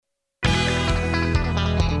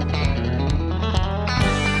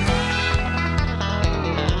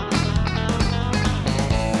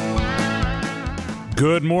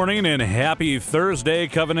Good morning and happy Thursday,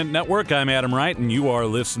 Covenant Network. I'm Adam Wright, and you are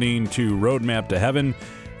listening to Roadmap to Heaven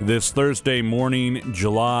this Thursday morning,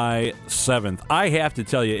 July 7th. I have to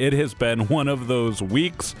tell you, it has been one of those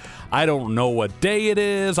weeks. I don't know what day it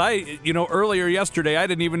is. Earlier yesterday, I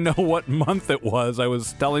didn't even know what month it was. I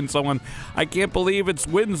was telling someone, I can't believe it's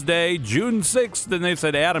Wednesday, June 6th. And they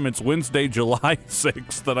said, Adam, it's Wednesday, July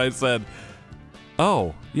 6th. And I said,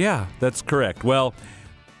 oh, yeah, that's correct. Well,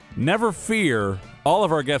 never fear. All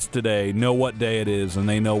of our guests today know what day it is, and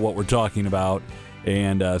they know what we're talking about.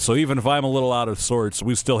 And so even if I'm a little out of sorts,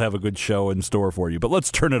 we still have a good show in store for you. But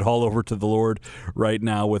let's turn it all over to the Lord right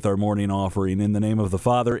now with our morning offering. In the name of the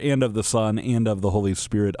Father, and of the Son, and of the Holy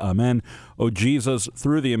Spirit. Amen. O Jesus,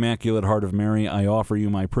 through the Immaculate Heart of Mary, I offer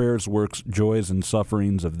you my prayers, works, joys, and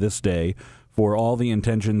sufferings of this day, for all the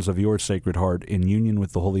intentions of your Sacred Heart, in union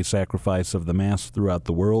with the holy sacrifice of the Mass throughout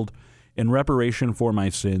the world, in reparation for my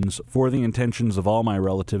sins, for the intentions of all my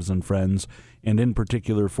relatives and friends, and in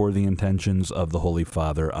particular for the intentions of the Holy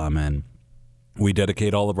Father. Amen. We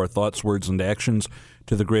dedicate all of our thoughts, words, and actions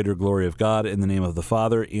to the greater glory of God, in the name of the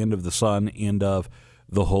Father, and of the Son, and of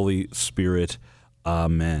the Holy Spirit.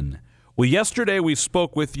 Amen. Well, yesterday we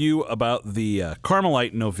spoke with you about the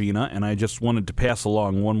Carmelite Novena, and I just wanted to pass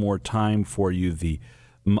along one more time for you the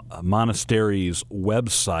monastery's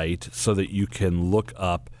website so that you can look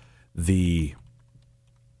up the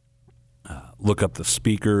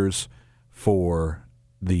speakers for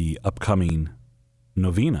the upcoming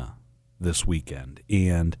novena this weekend,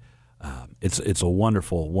 and it's a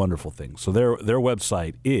wonderful, wonderful thing. So their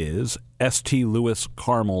website is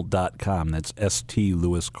stlewiscarmel.com. That's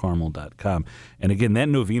stlewiscarmel.com. And again, that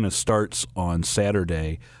novena starts on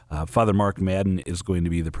Saturday. Father Mark Madden is going to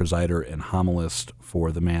be the presider and homilist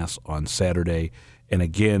for the Mass on Saturday. And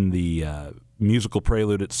again, the musical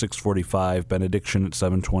prelude at 6:45, benediction at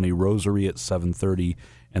 7:20, rosary at 7:30,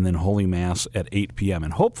 and then Holy Mass at 8 p.m.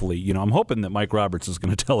 And hopefully, I'm hoping that Mike Roberts is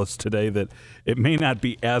going to tell us today that it may not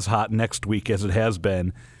be as hot next week as it has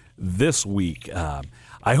been this week.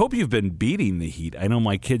 I hope you've been beating the heat. I know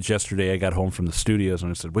my kids yesterday, I got home from the studios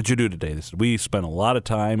and I said, what'd you do today? They said, we spent a lot of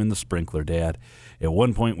time in the sprinkler, Dad. At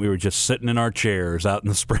one point, we were just sitting in our chairs out in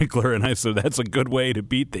the sprinkler, and I said, that's a good way to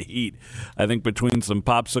beat the heat. I think between some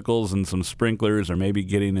popsicles and some sprinklers, or maybe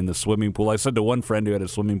getting in the swimming pool. I said to one friend who had a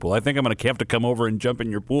swimming pool, I think I'm going to have to come over and jump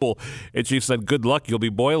in your pool. And she said, good luck, you'll be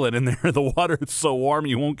boiling in there. The water is so warm,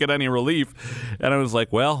 you won't get any relief. And I was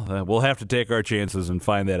like, well, we'll have to take our chances and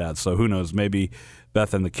find that out. So who knows, maybe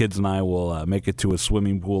Beth and the kids and I will make it to a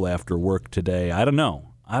swimming pool after work today. I don't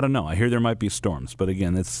know. I hear there might be storms, but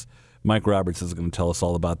again, Mike Roberts is going to tell us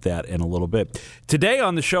all about that in a little bit. Today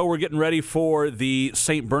on the show, we're getting ready for the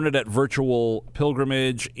St. Bernadette virtual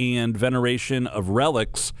pilgrimage and veneration of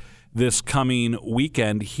relics this coming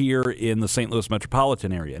weekend here in the St. Louis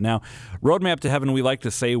metropolitan area. Now, Roadmap to Heaven, we like to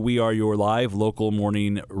say we are your live local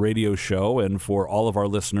morning radio show, and for all of our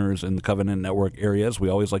listeners in the Covenant Network areas, we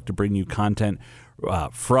always like to bring you content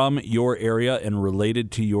from your area and related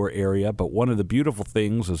to your area. But one of the beautiful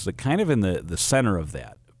things is that kind of in the center of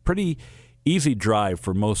that, pretty easy drive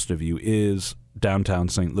for most of you, is downtown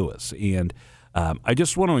St. Louis. And I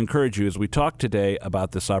just want to encourage you as we talk today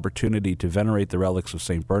about this opportunity to venerate the relics of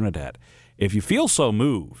St. Bernadette. If you feel so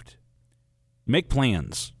moved, make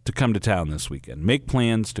plans to come to town this weekend. Make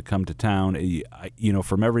plans to come to town.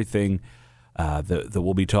 From everything that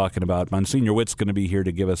we'll be talking about, Monsignor Witt's going to be here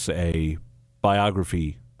to give us a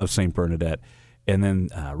biography of St. Bernadette. And then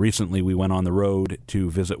recently we went on the road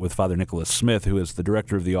to visit with Father Nicholas Smith, who is the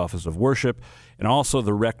director of the Office of Worship and also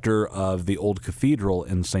the rector of the Old Cathedral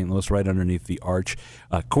in St. Louis, right underneath the arch.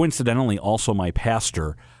 Coincidentally, also my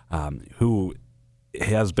pastor, who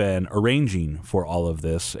has been arranging for all of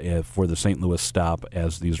this for the St. Louis stop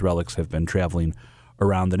as these relics have been traveling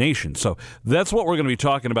around the nation. So that's what we're going to be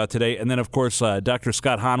talking about today. And then, of course, Dr.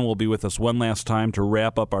 Scott Hahn will be with us one last time to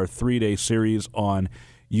wrap up our 3-day series on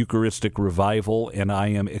Eucharistic revival, and I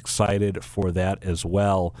am excited for that as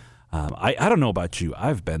well. I don't know about you.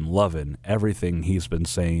 I've been loving everything he's been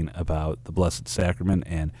saying about the Blessed Sacrament.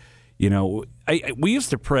 And, we used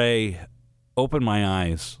to pray, open my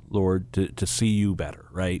eyes, Lord, to see you better,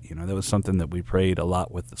 right? That was something that we prayed a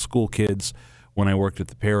lot with the school kids when I worked at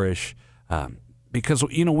the parish, because,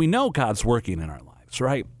 we know God's working in our lives,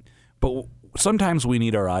 right? But sometimes we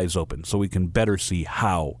need our eyes open so we can better see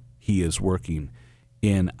how he is working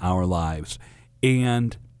in our lives.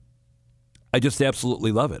 And I just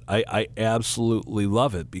absolutely love it. I absolutely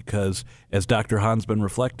love it because, as Dr. Hahn's been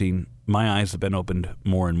reflecting, my eyes have been opened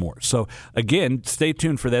more and more. So, again, stay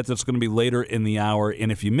tuned for that. That's going to be later in the hour.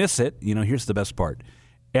 And if you miss it, here's the best part.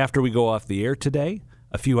 After we go off the air today,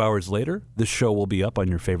 A few hours later, this show will be up on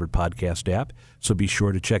your favorite podcast app, so be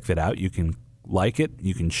sure to check that out. You can like it,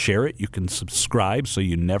 you can share it, you can subscribe so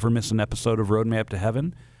you never miss an episode of Roadmap to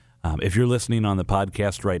Heaven. If you're listening on the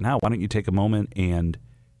podcast right now, why don't you take a moment and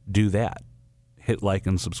do that? Hit like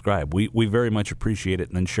and subscribe. We very much appreciate it,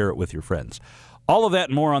 and then share it with your friends. All of that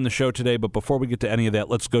and more on the show today, but before we get to any of that,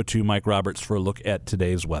 let's go to Mike Roberts for a look at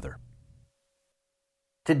today's weather.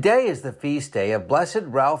 Today is the feast day of Blessed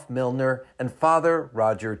Ralph Milner and Father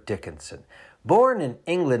Roger Dickinson. Born in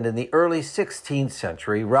England in the early 16th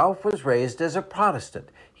century, Ralph was raised as a Protestant.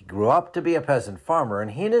 He grew up to be a peasant farmer,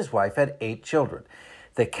 and he and his wife had 8 children.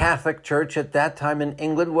 The Catholic Church at that time in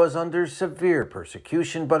England was under severe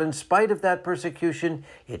persecution, but in spite of that persecution,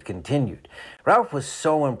 it continued. Ralph was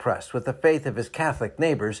so impressed with the faith of his Catholic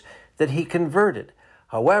neighbors that he converted.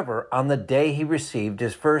 However, on the day he received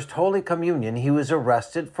his first Holy Communion, he was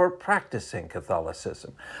arrested for practicing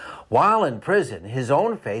Catholicism. While in prison, his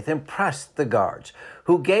own faith impressed the guards,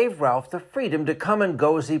 who gave Ralph the freedom to come and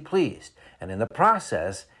go as he pleased. And in the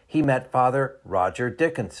process, he met Father Roger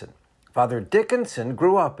Dickinson. Father Dickinson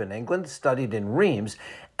grew up in England, studied in Reims,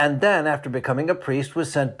 and then, after becoming a priest,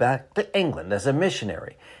 was sent back to England as a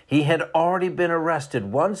missionary. He had already been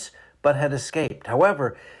arrested once, but had escaped.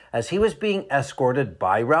 However, as he was being escorted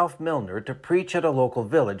by Ralph Milner to preach at a local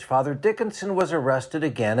village, Father Dickinson was arrested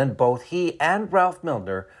again, and both he and Ralph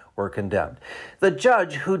Milner were condemned. The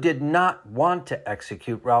judge, who did not want to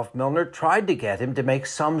execute Ralph Milner, tried to get him to make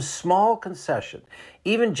some small concession,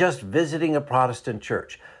 even just visiting a Protestant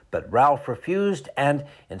church. But Ralph refused, and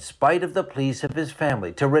in spite of the pleas of his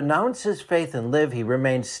family to renounce his faith and live, he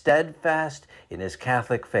remained steadfast in his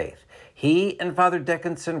Catholic faith. He and Father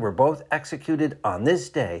Dickinson were both executed on this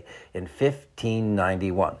day in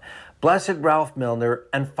 1591. Blessed Ralph Milner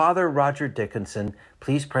and Father Roger Dickinson,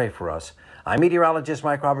 please pray for us. I'm meteorologist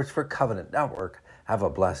Mike Roberts for Covenant Network. Have a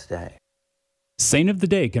blessed day. Saint of the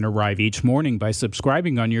Day can arrive each morning by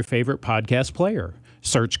subscribing on your favorite podcast player.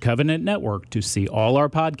 Search Covenant Network to see all our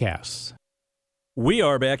podcasts. We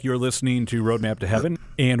are back. You're listening to Roadmap to Heaven,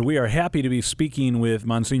 and we are happy to be speaking with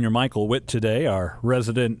Monsignor Michael Witt today, our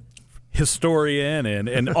resident historian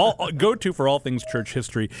and all go-to for all things church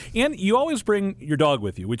history. And you always bring your dog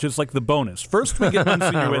with you, which is like the bonus. First we get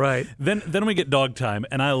Monsignor Witt, right. then we get dog time,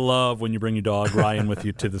 and I love when you bring your dog Ryan with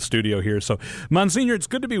you to the studio here. So, Monsignor, it's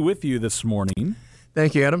good to be with you this morning.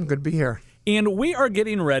 Thank you, Adam. Good to be here. And we are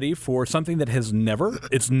getting ready for something that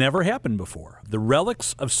it's never happened before. The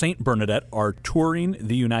relics of St. Bernadette are touring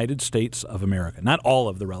the United States of America. Not all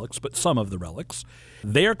of the relics, but some of the relics.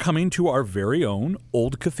 They are coming to our very own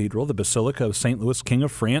old cathedral, the Basilica of St. Louis, King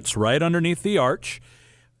of France, right underneath the arch,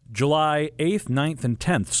 July 8th, 9th, and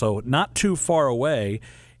 10th, so not too far away.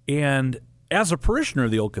 And as a parishioner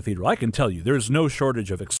of the old cathedral, I can tell you there's no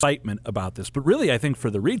shortage of excitement about this, but really I think for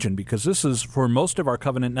the region, because this is, for most of our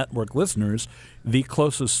Covenant Network listeners, the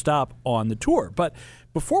closest stop on the tour. But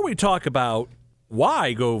before we talk about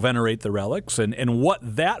why go venerate the relics and what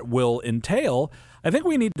that will entail, I think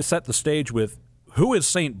we need to set the stage with who is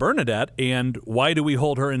St. Bernadette and why do we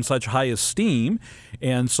hold her in such high esteem?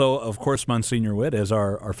 And so, of course, Monsignor Witt, as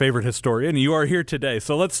our favorite historian, you are here today.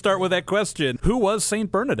 So let's start with that question. Who was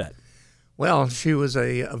St. Bernadette? Well, she was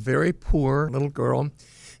a very poor little girl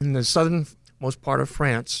in the southernmost part of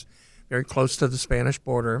France, very close to the Spanish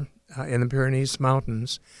border in the Pyrenees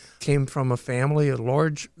Mountains. Came from a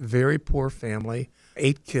large, very poor family,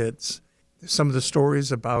 8 kids. Some of the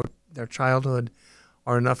stories about their childhood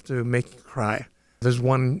are enough to make you cry. There's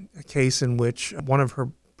one case in which one of her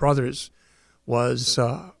brothers was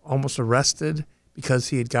almost arrested because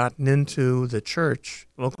he had gotten into the church,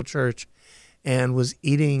 local church, and was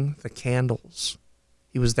eating the candles.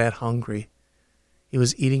 He was that hungry. He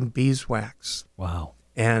was eating beeswax. Wow.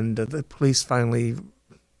 And the police finally,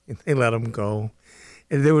 they let him go.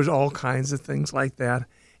 And there was all kinds of things like that.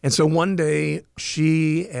 And so one day,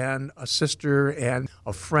 she and a sister and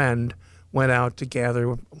a friend went out to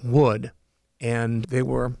gather wood. And they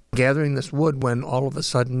were gathering this wood when all of a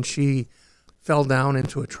sudden she fell down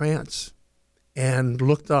into a trance and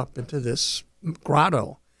looked up into this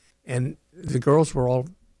grotto. And the girls were all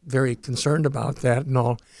very concerned about that and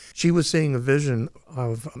all. She was seeing a vision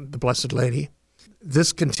of the Blessed Lady.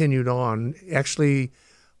 This continued on. Actually,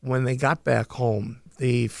 when they got back home,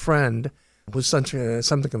 the friend was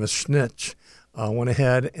something of a snitch, went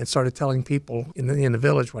ahead and started telling people in the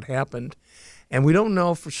village what happened. And we don't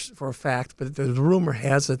know for a fact, but the rumor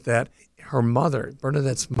has it that her mother,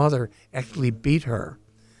 Bernadette's mother, actually beat her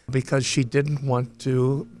because she didn't want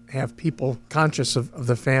to have people conscious of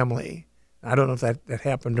the family. I don't know if that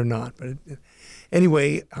happened or not. But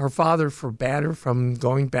anyway, her father forbade her from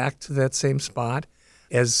going back to that same spot.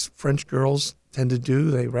 as French girls tend to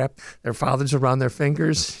do. They wrap their fathers around their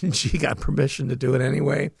fingers, and she got permission to do it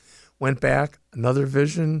anyway. Went back, another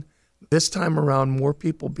vision. This time around, more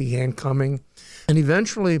people began coming. And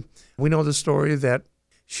eventually, we know the story that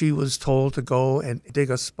she was told to go and dig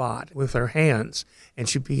a spot with her hands. And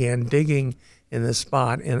she began digging in this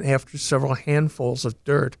spot. And after several handfuls of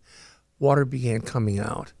dirt, water began coming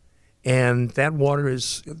out. And that water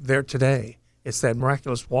is there today. It's that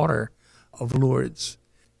miraculous water of Lourdes.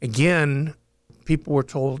 Again, people were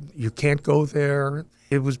told you can't go there.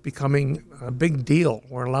 It was becoming a big deal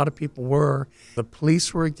where a lot of people were. The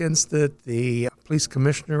police were against it. The police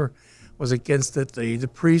commissioner was against it. The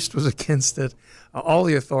priest was against it. All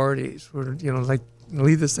the authorities were, like,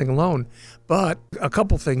 leave this thing alone. But a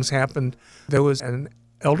couple things happened. There was an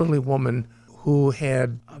elderly woman who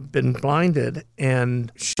had been blinded,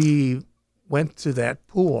 and she went to that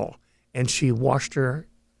pool and she washed her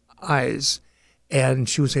eyes, and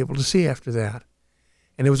she was able to see after that.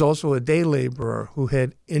 And there was also a day laborer who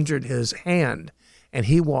had injured his hand, and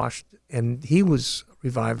he washed, and he was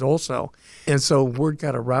revived also. And so word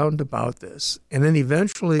got around about this. And then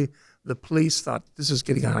eventually the police thought this is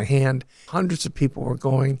getting out of hand. Hundreds of people were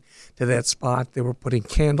going to that spot. They were putting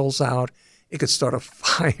candles out. It could start a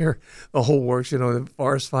fire, the whole works, the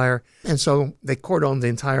forest fire. And so they cordoned the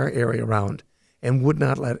entire area around and would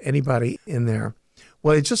not let anybody in there.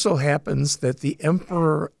 Well, it just so happens that the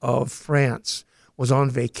Emperor of France was on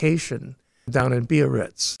vacation down in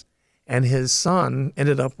Biarritz, and his son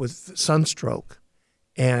ended up with sunstroke,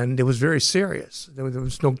 and it was very serious. There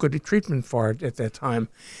was no good treatment for it at that time.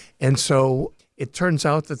 And so it turns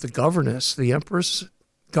out that the Empress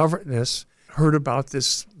governess, heard about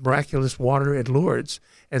this miraculous water at Lourdes,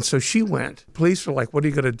 and so she went. Police were like, what are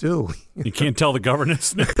you going to do? You can't tell the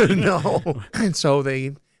governess. No. And so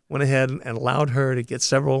they went ahead and allowed her to get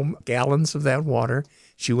several gallons of that water.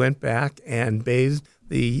 She went back and bathed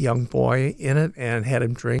the young boy in it and had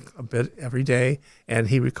him drink a bit every day, and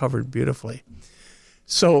he recovered beautifully.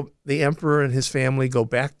 So the emperor and his family go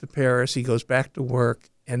back to Paris. He goes back to work,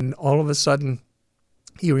 and all of a sudden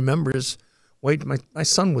he remembers, wait, my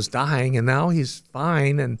son was dying, and now he's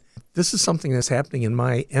fine, and this is something that's happening in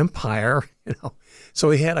my empire.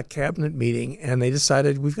 So he had a cabinet meeting, and they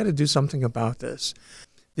decided we've got to do something about this.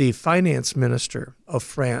 The finance minister of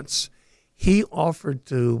France, he offered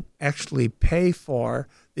to actually pay for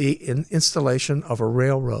the installation of a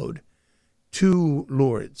railroad to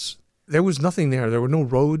Lourdes. There was nothing there. There were no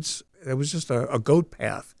roads. There was just a goat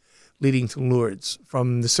path leading to Lourdes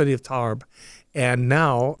from the city of Tarbes. And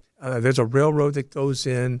now there's a railroad that goes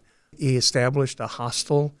in. He established a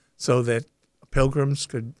hostel so that pilgrims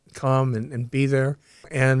could come and be there.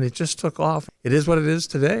 And it just took off. It is what it is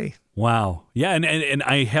today. Wow. Yeah, and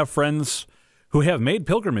I have friends who have made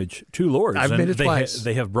pilgrimage to Lourdes. I've made it twice.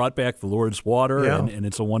 They have brought back the Lourdes water, Yeah. and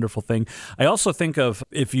it's a wonderful thing. I also think of,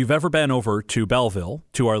 if you've ever been over to Belleville,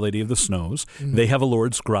 to Our Lady of the Snows, they have a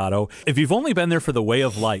Lourdes grotto. If you've only been there for the Way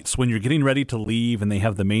of Lights, when you're getting ready to leave and they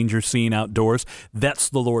have the manger scene outdoors, that's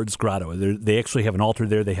the Lourdes grotto. They actually have an altar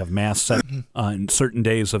there. They have Mass set on certain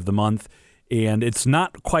days of the month. And it's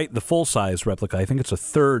not quite the full-size replica. I think it's a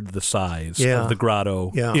third the size of the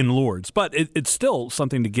grotto in Lourdes. But it's still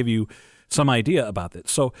something to give you some idea about it.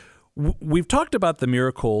 So we've talked about the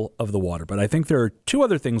miracle of the water, but I think there are two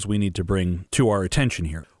other things we need to bring to our attention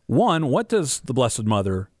here. One, what does the Blessed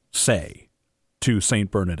Mother say to St.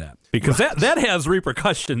 Bernadette? Because that has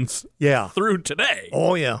repercussions through today.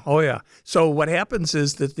 Oh, yeah. So what happens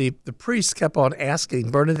is that the priest kept on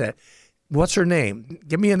asking Bernadette, what's her name?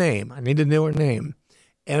 Give me a name. I need to know her name.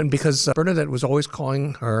 And because Bernadette was always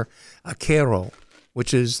calling her a Caro,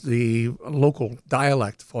 which is the local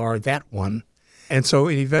dialect for that one. And so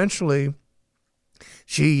eventually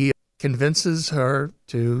she convinces her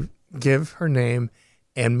to give her name,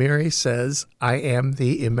 and Mary says, I am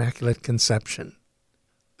the Immaculate Conception.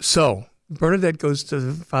 So Bernadette goes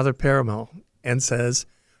to Father Paramel and says,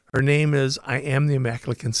 her name is I am the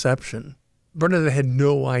Immaculate Conception. Bernadette had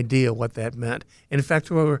no idea what that meant. And in fact,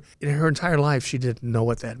 in her entire life, she didn't know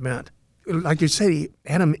what that meant. Like you say,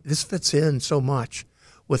 Adam, this fits in so much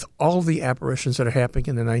with all the apparitions that are happening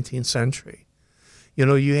in the 19th century.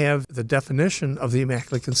 You have the definition of the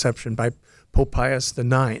Immaculate Conception by Pope Pius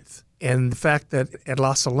IX, and the fact that at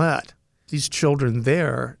La Salette, these children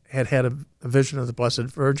there had a vision of the Blessed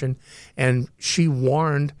Virgin, and she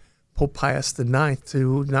warned Pope Pius IX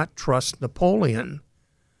to not trust Napoleon.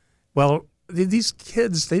 Well, these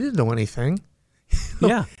kids, they didn't know anything.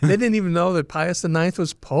 Yeah. They didn't even know that Pius IX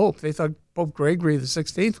was Pope. They thought Pope Gregory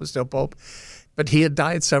XVI was still Pope. But he had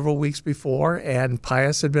died several weeks before, and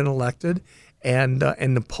Pius had been elected. And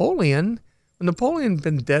Napoleon Napoleon had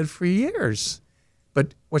been dead for years.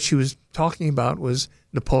 But what she was talking about was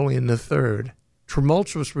Napoleon III,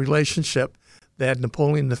 tumultuous relationship that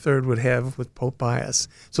Napoleon III would have with Pope Pius.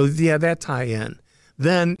 So, yeah, that tie in.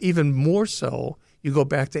 Then, even more so, you go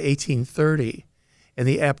back to 1830 and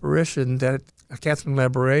the apparition that Catherine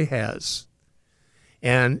Labouré has.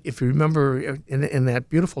 And if you remember in that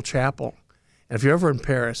beautiful chapel, and if you're ever in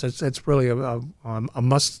Paris, it's really a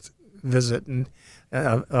must visit and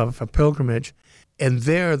of a pilgrimage. And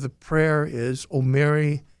there the prayer is, O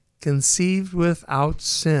Mary, conceived without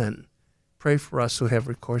sin, pray for us who have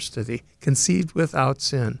recourse to thee. Conceived without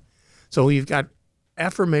sin. So you've got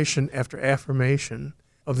affirmation after affirmation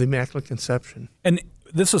of the Immaculate Conception. And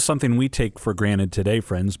this is something we take for granted today,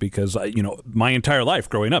 friends, because, my entire life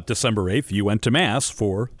growing up, December 8th, you went to Mass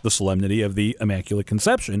for the solemnity of the Immaculate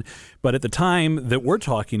Conception. But at the time that we're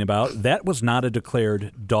talking about, that was not a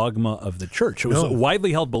declared dogma of the Church. It was a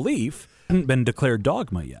widely held belief, hadn't been declared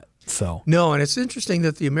dogma yet. So no, and it's interesting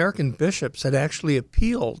that the American bishops had actually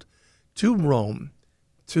appealed to Rome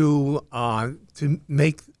to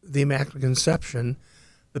make the Immaculate Conception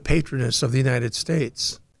the patroness of the United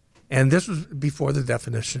States. And this was before the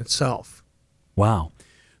definition itself. Wow.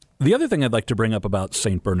 The other thing I'd like to bring up about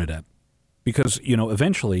St. Bernadette, because,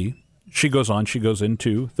 eventually she goes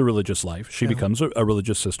into the religious life. She becomes a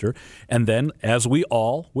religious sister. And then, as we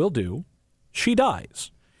all will do, she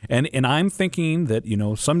dies. And I'm thinking that,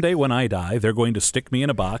 someday when I die, they're going to stick me in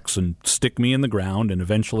a box and stick me in the ground, and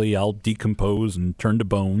eventually I'll decompose and turn to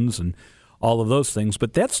bones and all of those things.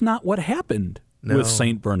 But that's not what happened with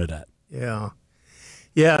St. Bernadette. Yeah.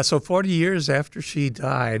 Yeah, so 40 years after she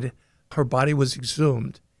died, her body was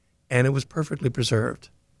exhumed, and it was perfectly preserved.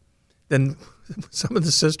 Then some of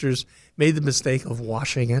the sisters made the mistake of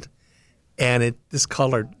washing it, and it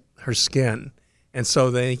discolored her skin. And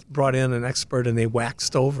so they brought in an expert, and they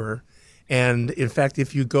waxed over. And, in fact,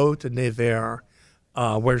 if you go to Nevers,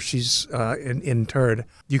 where she's interred,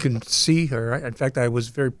 you can see her. In fact, I was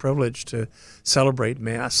very privileged to celebrate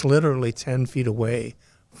Mass literally 10 feet away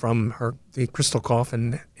from the crystal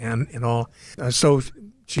coffin and all. So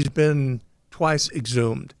she's been twice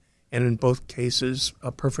exhumed, and in both cases,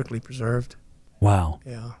 perfectly preserved. Wow.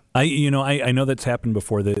 Yeah. I know that's happened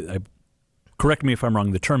before. Correct me if I'm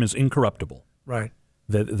wrong. The term is incorruptible. Right.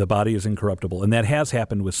 The body is incorruptible, and that has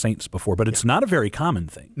happened with saints before, but it's not a very common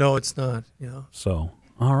thing. No, it's not. Yeah. So,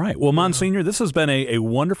 all right. Well, Monsignor, this has been a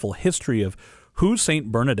wonderful history of who St.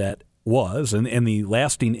 Bernadette was and the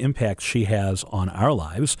lasting impact she has on our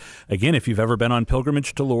lives. Again, if you've ever been on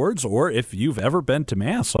pilgrimage to Lourdes, or if you've ever been to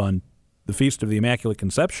Mass on the Feast of the Immaculate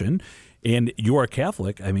Conception and you are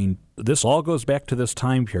Catholic, this all goes back to this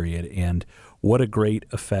time period, and what a great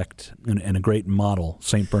effect and a great model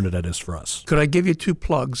St. Bernadette is for us. Could I give you 2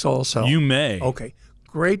 plugs also? You may. Okay.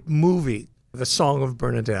 Great movie, The Song of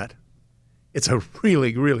Bernadette. It's a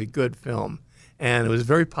really, really good film, and it was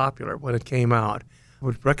very popular when it came out. I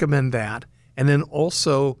would recommend that. And then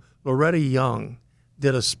also, Loretta Young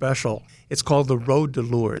did a special. It's called The Road to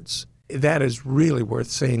Lourdes. That is really worth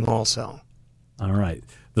seeing also. All right.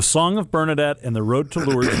 The Song of Bernadette and The Road to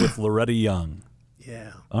Lourdes with Loretta Young.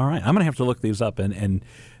 Yeah. All right. I'm going to have to look these up, and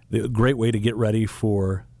a great way to get ready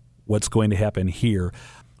for what's going to happen here.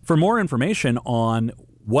 For more information on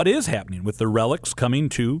what is happening with the relics coming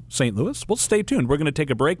to St. Louis, well, stay tuned. We're going to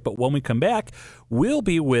take a break, but when we come back, we'll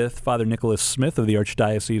be with Father Nicholas Smith of the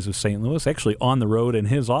Archdiocese of St. Louis, actually on the road in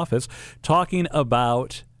his office, talking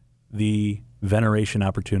about the veneration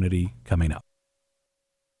opportunity coming up.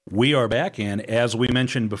 We are back, and as we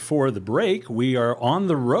mentioned before the break, we are on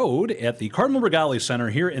the road at the Cardinal Regali Center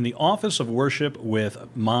here in the Office of Worship with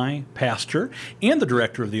my pastor and the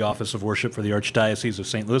director of the Office of Worship for the Archdiocese of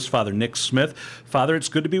St. Louis, Father Nick Smith. Father, it's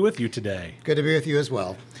good to be with you today. Good to be with you as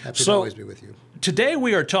well. Happy to always be with you. Today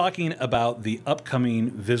we are talking about the upcoming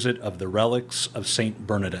visit of the relics of St.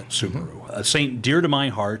 Bernadette Soubirous, a saint dear to my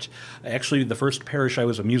heart. Actually, the first parish I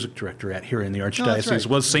was a music director at here in the Archdiocese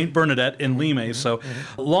was St. Bernadette in Lime, so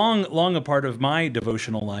long a part of my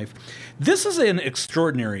devotional life. This is an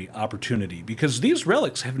extraordinary opportunity because these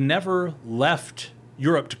relics have never left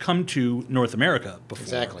Europe to come to North America before.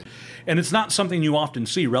 Exactly. And it's not something you often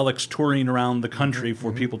see, relics touring around the country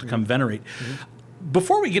for people to come venerate.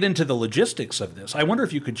 Before we get into the logistics of this, I wonder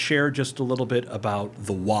if you could share just a little bit about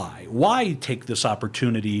the why. Why take this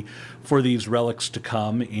opportunity for these relics to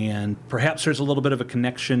come, and perhaps there's a little bit of a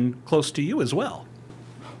connection close to you as well.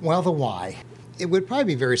 Well, the why. It would probably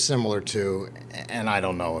be very similar to, and I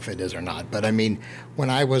don't know if it is or not, but when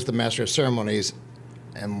I was the Master of Ceremonies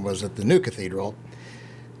and was at the new cathedral,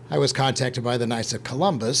 I was contacted by the Knights of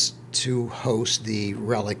Columbus to host the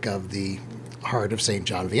relic of the heart of St.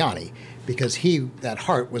 John Vianney, because that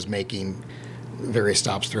heart was making various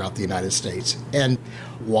stops throughout the United States. And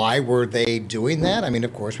why were they doing that? I mean,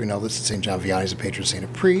 of course, we know that St. John Vianney is a patron saint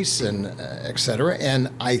of priests, and et cetera. And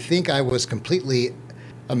I think I was completely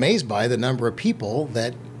amazed by the number of people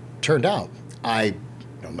that turned out. I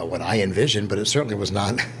don't know what I envisioned, but it certainly was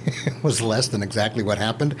not, it was less than exactly what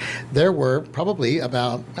happened. There were probably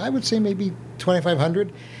about, I would say maybe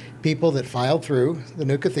 2,500 people that filed through the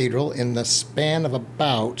new cathedral in the span of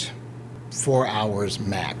about 4 hours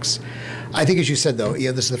max. I think, as you said, though,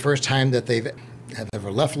 this is the first time that have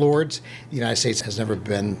ever left Lourdes. The United States has never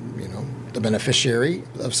been, the beneficiary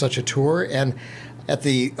of such a tour. And at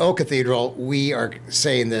the Old Cathedral, we are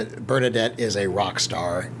saying that Bernadette is a rock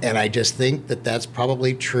star, and I just think that that's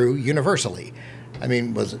probably true universally. I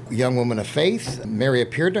mean, was a young woman of faith. Mary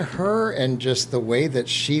appeared to her, and just the way that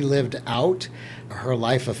she lived out her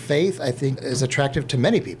life of faith, I think, is attractive to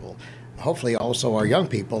many people. Hopefully also our young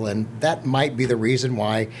people, and that might be the reason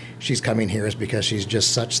why she's coming here, is because she's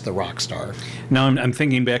just such the rock star. Now, I'm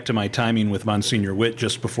thinking back to my timing with Monsignor Witt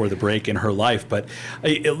just before the break in her life, but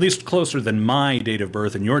at least closer than my date of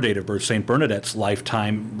birth and your date of birth, St. Bernadette's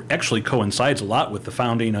lifetime actually coincides a lot with the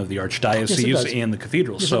founding of the Archdiocese and the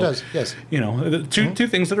cathedral. Yes, so, it does. Yes. Two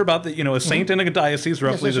things that are about a saint and a diocese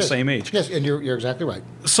roughly the same age. Yes, and you're exactly right.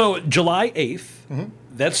 So July 8th,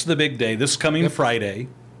 that's the big day, this coming Friday.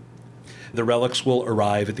 The relics will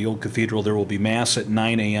arrive at the Old Cathedral. There will be Mass at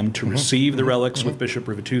 9 a.m. to receive the relics with Bishop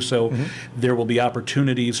Rivituso. There will be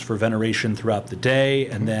opportunities for veneration throughout the day.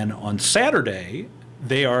 And then on Saturday,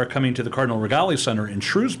 they are coming to the Cardinal Regali Center in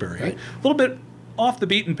Shrewsbury. Right. A little bit off the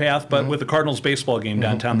beaten path, but with the Cardinals baseball game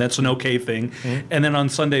downtown, that's an okay thing. And then on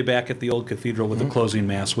Sunday, back at the Old Cathedral with the closing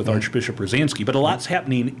Mass with Archbishop Rosansky. But a lot's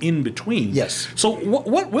happening in between. Yes. So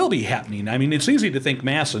what will be happening? I mean, it's easy to think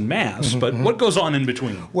Mass and Mass, but what goes on in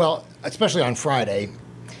between? Well, especially on Friday,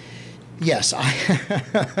 yes,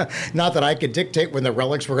 not that I could dictate when the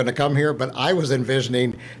relics were going to come here, but I was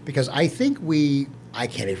envisioning, because I think I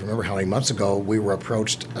can't even remember how many months ago we were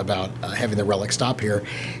approached about having the relics stop here.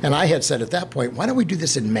 And I had said at that point, why don't we do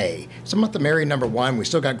this in May? It's a month of Mary, number one. We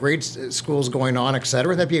still got grade schools going on, et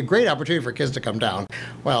cetera. That'd be a great opportunity for kids to come down.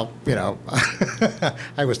 Well,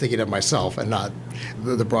 I was thinking of myself and not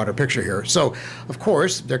the broader picture here. So, of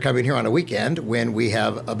course, they're coming here on a weekend when we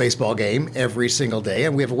have a baseball game every single day,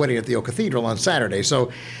 and we have a wedding at the Old Cathedral on Saturday. So,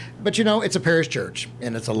 but it's a parish church,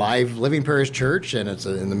 and it's a live, living parish church, and it's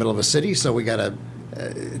in the middle of a city, so we got to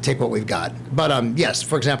take what we've got. But yes,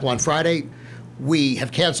 for example, on Friday, we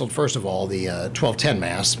have canceled, first of all, the 12:10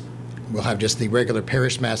 Mass. We'll have just the regular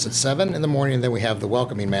parish Mass at 7 in the morning, and then we have the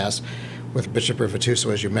welcoming Mass with Bishop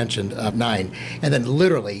Rivituso, as you mentioned, 9. And then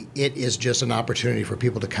literally, it is just an opportunity for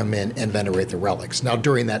people to come in and venerate the relics. Now,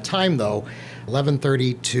 during that time, though,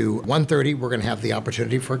 11:30 to 1:30, we're going to have the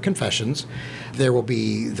opportunity for confessions. There will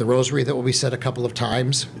be the rosary that will be said a couple of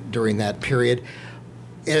times during that period.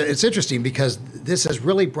 It's interesting because this has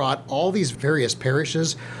really brought all these various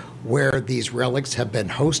parishes where these relics have been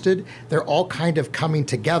hosted. They're all kind of coming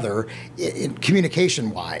together in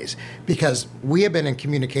communication-wise, because we have been in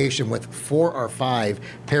communication with 4 or 5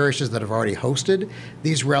 parishes that have already hosted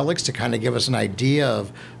these relics to kind of give us an idea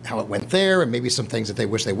of how it went there and maybe some things that they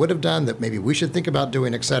wish they would have done that maybe we should think about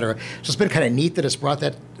doing, et cetera. So it's been kind of neat that it's brought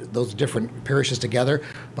those different parishes together.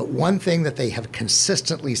 But one thing that they have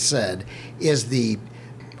consistently said is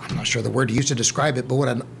I'm not sure the word used to describe it, but what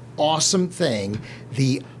an awesome thing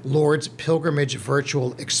the Lord's Pilgrimage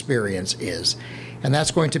virtual experience is. And that's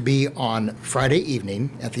going to be on Friday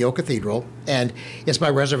evening at the Old Cathedral, and it's by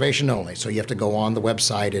reservation only, so you have to go on the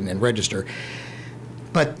website and register.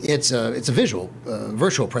 But it's a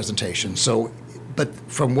virtual presentation. So, but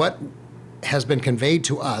from what has been conveyed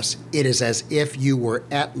to us, it is as if you were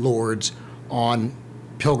at Lourdes on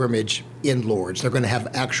pilgrimage in Lourdes. They're going to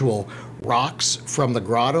have actual rocks from the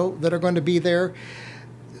grotto that are going to be there.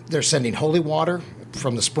 They're sending holy water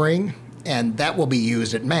from the spring, and that will be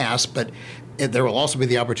used at Mass, but there will also be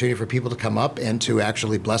the opportunity for people to come up and to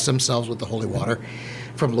actually bless themselves with the holy water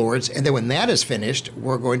from Lourdes. And then when that is finished,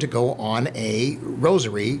 we're going to go on a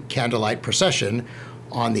rosary candlelight procession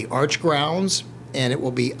on the arch grounds, and it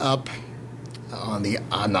will be up on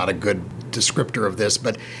I'm not a good descriptor of this,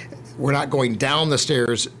 but we're not going down the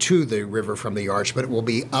stairs to the river from the arch, but it will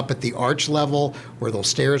be up at the arch level where those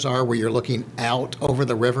stairs are, where you're looking out over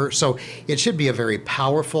the river. So it should be a very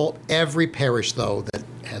powerful. Every parish, though, that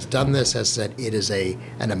has done this has said it is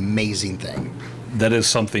an amazing thing. That is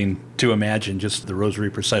something to imagine, just the rosary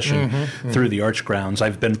procession through the arch grounds.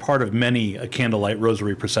 I've been part of many a candlelight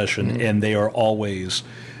rosary procession, and they are always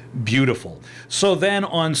Beautiful. So then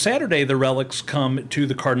on Saturday, the relics come to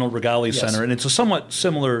the Cardinal Regali Center, and it's a somewhat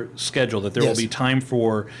similar schedule, that there will be time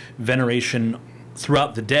for veneration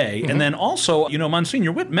throughout the day. And then also,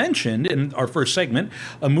 Monsignor Witt mentioned in our first segment,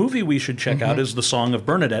 a movie we should check out is The Song of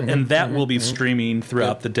Bernadette, and that will be streaming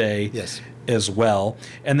throughout the day as well.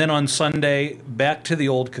 And then on Sunday, back to the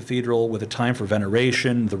old cathedral with a time for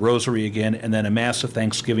veneration, the rosary again, and then a Mass of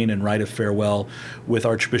Thanksgiving and rite of farewell with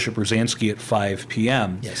Archbishop Brzezinski at 5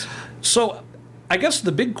 p.m. Yes. So I guess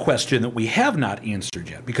the big question that we have not answered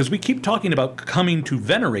yet, because we keep talking about coming to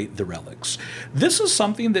venerate the relics, this is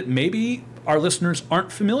something that maybe our listeners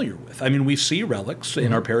aren't familiar with. I mean, we see relics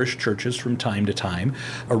in our parish churches from time to time.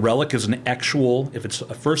 A relic is an actual, if it's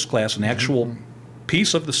a first class, an actual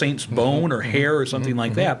piece of the saint's bone or hair or something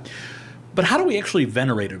like that. But how do we actually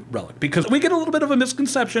venerate a relic? Because we get a little bit of a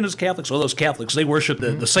misconception as Catholics. Oh, those Catholics, they worship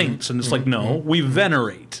the saints. And it's like, no, we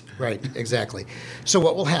venerate. Right, exactly. So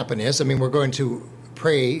what will happen is, we're going to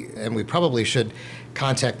pray, and we probably should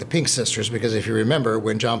contact the Pink Sisters, because if you remember,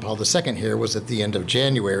 when John Paul II here was at the end of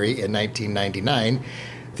January in 1999,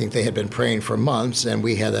 I think they had been praying for months, and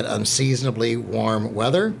we had that unseasonably warm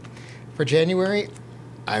weather for January.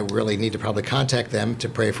 I really need to probably contact them to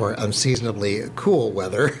pray for unseasonably cool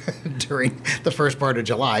weather during the first part of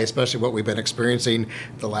July, especially what we've been experiencing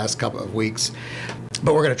the last couple of weeks.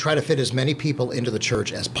 But we're going to try to fit as many people into the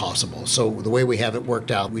church as possible. So the way we have it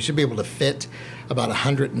worked out, we should be able to fit about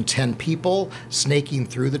 110 people snaking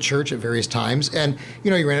through the church at various times. And,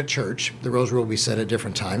 you're in a church. The rosary will be said at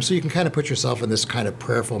different times. So you can kind of put yourself in this kind of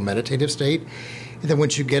prayerful, meditative state. And then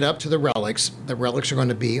once you get up to the relics are going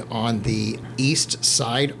to be on the east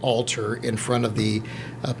side altar in front of the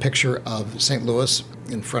picture of St. Louis,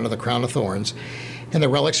 in front of the crown of thorns. And the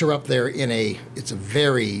relics are up there it's a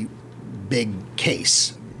very big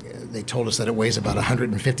case. They told us that it weighs about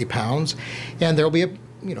 150 pounds. And there'll be a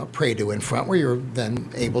pray-do in front where you're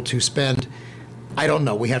then able to spend, I don't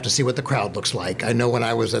know, we have to see what the crowd looks like. I know when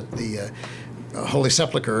I was at the Holy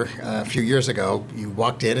Sepulchre a few years ago, you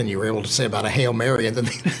walked in and you were able to say about a Hail Mary, and then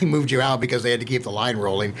they moved you out because they had to keep the line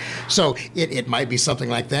rolling. So it might be something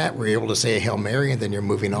like that, where you're able to say a Hail Mary and then you're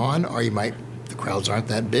moving on, or the crowds aren't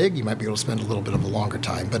that big, you might be able to spend a little bit of a longer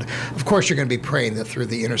time. But of course you're going to be praying that through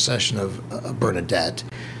the intercession of Bernadette,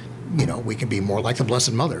 we can be more like the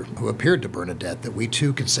Blessed Mother who appeared to Bernadette, that we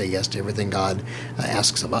too can say yes to everything God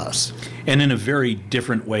asks of us. And in a very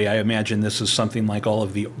different way, I imagine this is something like all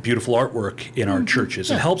of the beautiful artwork in our churches.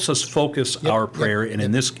 It helps us focus our prayer, and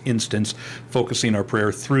in this instance, focusing our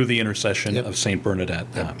prayer through the intercession of St. Bernadette.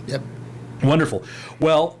 Wonderful.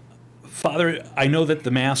 Well, Father, I know that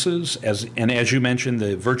the Masses, as you mentioned,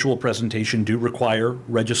 the virtual presentation do require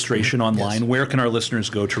registration online. Where can our listeners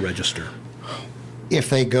go to register? If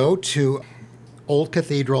they go to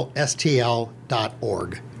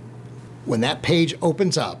oldcathedralstl.org, when that page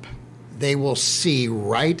opens up, they will see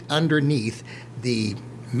right underneath the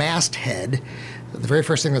masthead, the very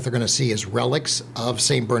first thing that they're going to see is Relics of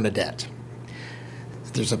St. Bernadette.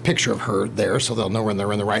 There's a picture of her there, so they'll know when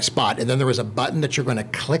they're in the right spot. And then there is a button that you're going to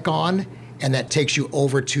click on, and that takes you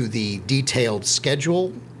over to the detailed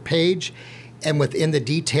schedule page. And within the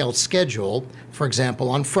detailed schedule, for example,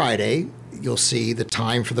 on Friday, you'll see the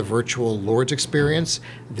time for the virtual Lourdes experience.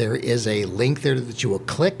 There is a link there that you will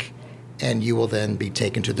click, and you will then be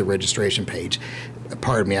taken to the registration page.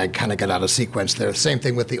 Pardon me, I kind of got out of sequence there. Same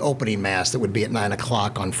thing with the opening Mass that would be at 9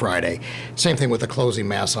 o'clock on Friday. Same thing with the closing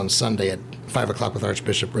Mass on Sunday at 5 o'clock with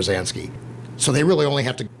Archbishop Brzezinski. So they really only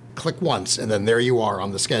have to click once, and then there you are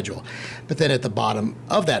on the schedule. But then at the bottom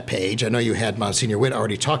of that page, I know you had Monsignor Witt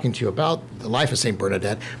already talking to you about the Life of St.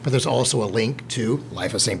 Bernadette, but there's also a link to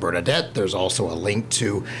Life of St. Bernadette. There's also a link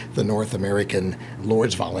to the North American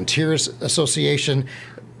Lourdes Volunteers Association.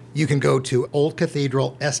 You can go to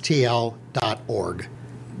oldcathedralstl.org.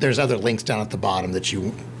 There's other links down at the bottom that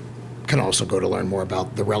you can also go to learn more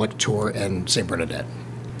about the Relic Tour and St. Bernadette.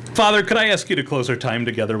 Father, could I ask you to close our time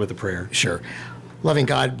together with a prayer? Sure. Loving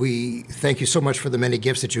God, we thank you so much for the many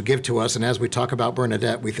gifts that you give to us. And as we talk about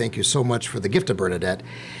Bernadette, we thank you so much for the gift of Bernadette.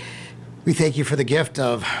 We thank you for the gift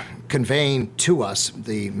of conveying to us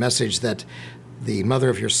the message that the mother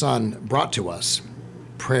of your Son brought to us: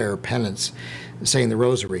 prayer, penance, saying the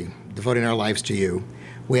rosary, devoting our lives to you.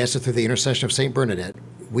 We ask that through the intercession of St. Bernadette,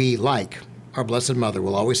 we, like our Blessed Mother,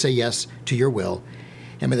 will always say yes to your will.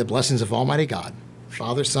 And may the blessings of Almighty God,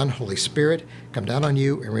 Father, Son, Holy Spirit, come down on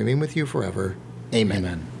you and remain with you forever. Amen.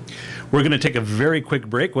 Amen. We're going to take a very quick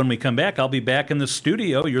break. When we come back, I'll be back in the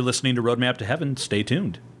studio. You're listening to Roadmap to Heaven. Stay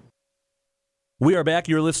tuned. We are back.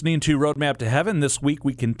 You're listening to Roadmap to Heaven. This week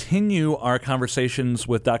we continue our conversations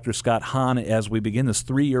with Dr. Scott Hahn as we begin this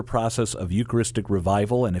 3-year process of Eucharistic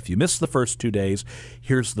revival. And if you missed the first 2 days,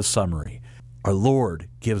 here's the summary. Our Lord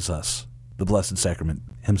gives us the Blessed Sacrament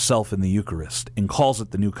himself in the Eucharist and calls it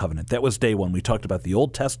the New Covenant. That was day 1. We talked about the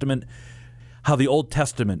Old Testament, how the Old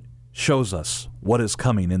Testament shows us what is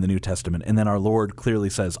coming in the New Testament. And then our Lord clearly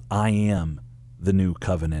says, I am the New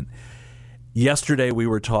Covenant. Yesterday we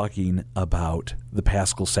were talking about the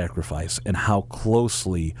Paschal sacrifice and how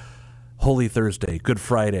closely Holy Thursday, Good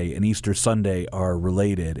Friday, and Easter Sunday are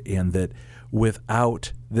related, and that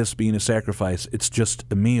without this being a sacrifice, it's just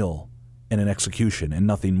a meal and an execution and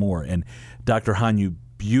nothing more. And Dr. Hahn, you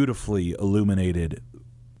beautifully illuminated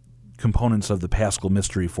components of the Paschal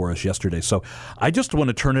mystery for us yesterday. So I just want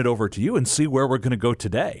to turn it over to you and see where we're going to go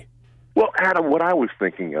today. Well, Adam, what I was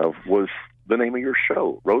thinking of was the name of your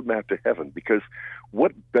show, Roadmap to Heaven, because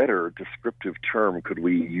what better descriptive term could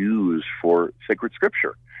we use for sacred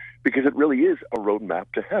scripture? Because it really is a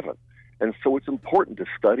roadmap to heaven. And so it's important to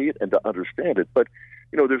study it and to understand it. But,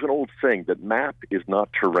 there's an old saying that map is not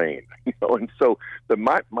terrain, and so the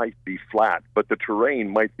map might be flat, but the terrain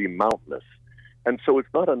might be mountainous. And so it's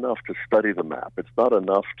not enough to study the map. It's not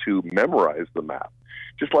enough to memorize the map.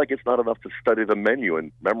 Just like it's not enough to study the menu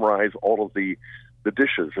and memorize all of the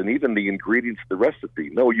dishes and even the ingredients of the recipe.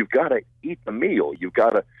 No, you've got to eat the meal. You've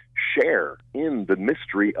got to share in the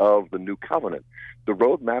mystery of the New Covenant. The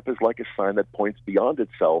roadmap is like a sign that points beyond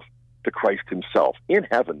itself to Christ himself in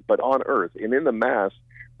heaven, but on earth. And in the Mass,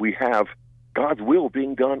 we have God's will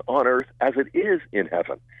being done on earth as it is in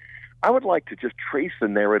heaven. I would like to just trace the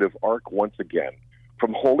narrative arc once again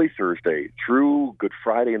from Holy Thursday through Good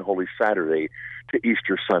Friday and Holy Saturday to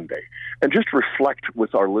Easter Sunday, and just reflect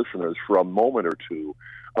with our listeners for a moment or two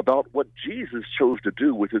about what Jesus chose to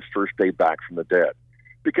do with his first day back from the dead.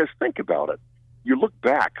 Because think about it. You look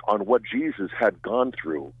back on what Jesus had gone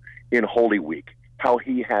through in Holy Week, how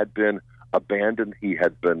he had been abandoned, he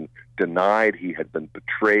had been denied, he had been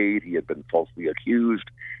betrayed, he had been falsely accused,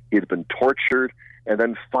 he had been tortured, and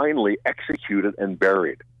then finally executed and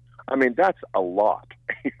buried. I mean, that's a lot,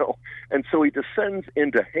 And so he descends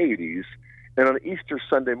into Hades, and on Easter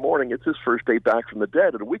Sunday morning, it's his first day back from the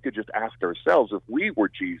dead, and we could just ask ourselves, if we were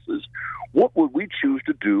Jesus, what would we choose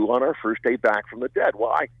to do on our first day back from the dead?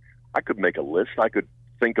 Well, I could make a list. I could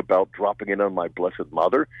think about dropping in on my Blessed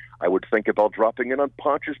Mother. I would think about dropping in on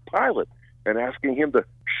Pontius Pilate and asking him to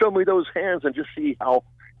show me those hands and just see how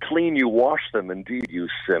clean you wash them, indeed, you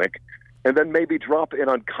cynic. And then maybe drop in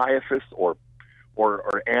on Caiaphas or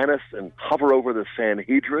Annas and hover over the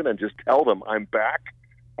Sanhedrin and just tell them, I'm back.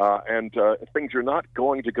 And things are not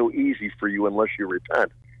going to go easy for you unless you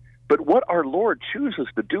repent. But what our Lord chooses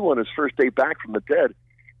to do on his first day back from the dead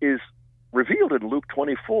is revealed in Luke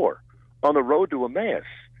 24 on the road to Emmaus,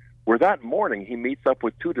 where that morning he meets up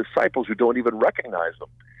with 2 disciples who don't even recognize him.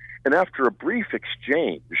 And after a brief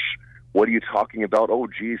exchange, what are you talking about? Oh,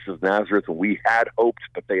 Jesus of Nazareth, we had hoped,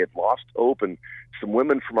 but they had lost hope, and some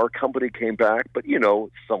women from our company came back, but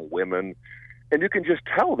some women. And you can just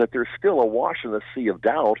tell that there's still awash in the sea of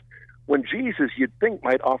doubt when Jesus, you'd think,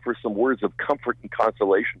 might offer some words of comfort and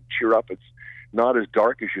consolation. Cheer up, it's not as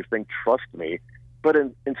dark as you think, trust me. But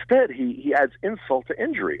instead, he adds insult to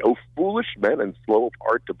injury. Oh, foolish men and slow of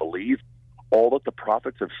heart to believe all that the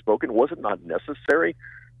prophets have spoken. Was it not necessary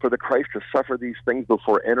for the Christ to suffer these things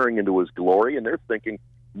before entering into his glory? And they're thinking,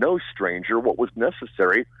 no, stranger, what was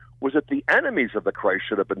necessary was that the enemies of the Christ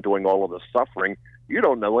should have been doing all of the suffering. You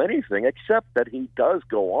don't know anything except that he does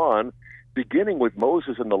go on, beginning with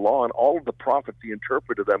Moses and the law and all of the prophets. He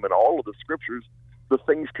interpreted them in all of the scriptures, the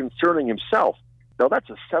things concerning himself. Now,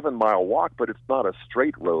 that's a 7-mile walk, but it's not a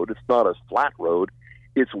straight road. It's not a flat road.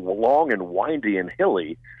 It's long and windy and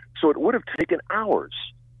hilly. So it would have taken hours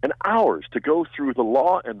and hours to go through the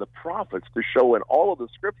law and the prophets to show in all of the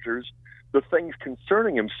scriptures the things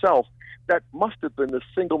concerning himself. That must have been the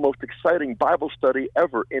single most exciting Bible study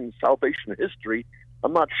ever in salvation history.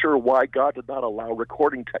 I'm not sure why God did not allow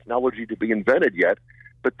recording technology to be invented yet,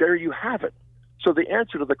 but there you have it. So the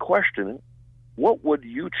answer to the question, what would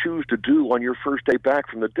you choose to do on your first day back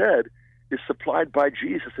from the dead, is supplied by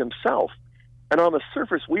Jesus himself. And on the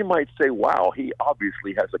surface, we might say, wow, he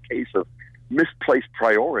obviously has a case of misplaced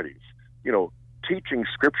priorities. Teaching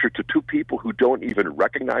scripture to 2 people who don't even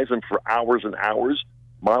recognize him for hours and hours,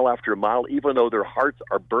 mile after mile, even though their hearts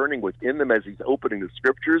are burning within them as he's opening the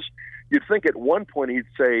scriptures. You'd think at one point he'd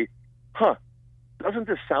say, doesn't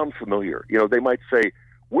this sound familiar? They might say,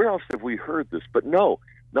 where else have we heard this? But no,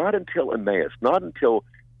 not until Emmaus, not until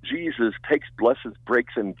Jesus takes, blesses,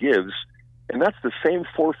 breaks, and gives. And that's the same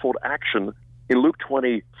fourfold action in Luke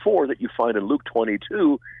 24 that you find in Luke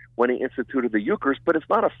 22 when he instituted the Eucharist, but it's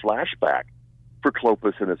not a flashback for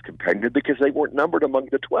Clopas and his companion because they weren't numbered among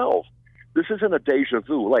the 12. This isn't a deja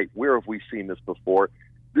vu, like, where have we seen this before?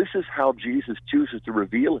 This is how Jesus chooses to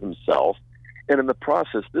reveal himself, and in the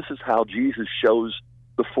process, this is how Jesus shows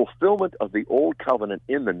the fulfillment of the Old Covenant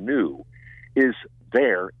in the New is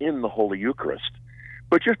there in the Holy Eucharist.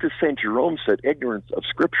 But just as St. Jerome said, ignorance of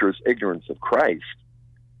Scripture is ignorance of Christ,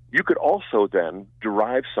 you could also then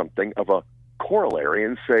derive something of a corollary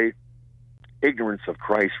and say ignorance of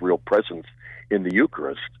Christ's real presence in the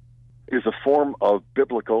Eucharist is a form of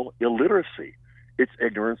biblical illiteracy. It's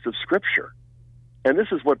ignorance of Scripture. And this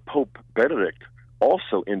is what Pope Benedict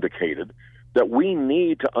also indicated, that we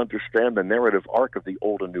need to understand the narrative arc of the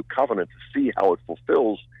Old and New Covenant to see how it's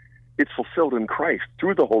fulfilled in Christ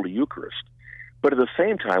through the Holy Eucharist. But at the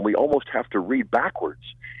same time, we almost have to read backwards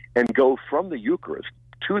and go from the Eucharist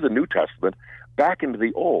to the New Testament back into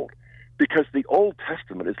the Old, because the Old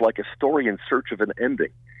Testament is like a story in search of an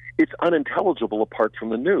ending. It's unintelligible apart from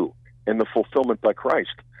the New and the fulfillment by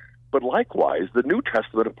Christ. But likewise, the New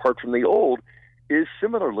Testament apart from the Old is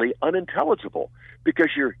similarly unintelligible, because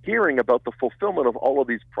you're hearing about the fulfillment of all of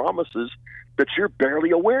these promises that you're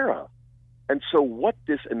barely aware of. And so what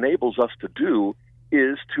this enables us to do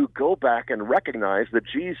is to go back and recognize that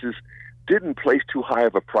Jesus didn't place too high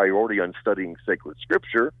of a priority on studying sacred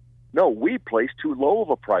Scripture. No, we placed too low of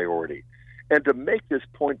a priority. And to make this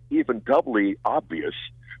point even doubly obvious,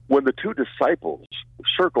 when the two disciples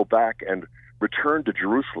circle back and return to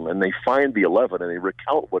Jerusalem and they find the 11 and they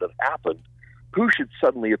recount what had happened, who should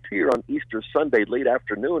suddenly appear on Easter Sunday late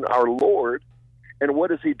afternoon? Our Lord. And what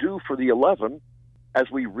does he do for the 11? As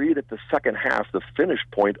we read at the second half, the finish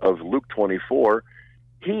point of Luke 24,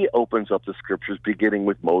 he opens up the Scriptures beginning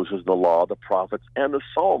with Moses, the law, the prophets, and the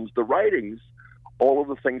Psalms, the writings, all of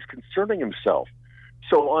the things concerning himself.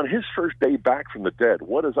 So on his first day back from the dead,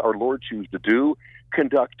 what does our Lord choose to do?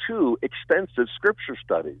 Conduct 2 extensive Scripture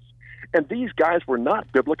studies. And these guys were not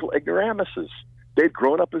biblical ignoramuses. They'd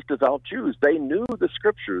grown up as devout Jews. They knew the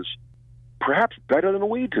Scriptures perhaps better than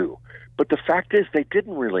we do. But the fact is, they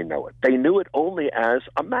didn't really know it. They knew it only as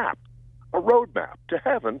a map, a road map to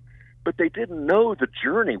heaven, but they didn't know the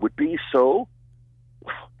journey would be so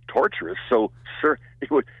torturous,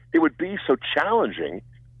 it would be so challenging.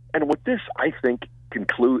 And with this, I think,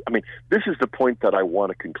 this is the point that I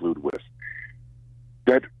want to conclude with,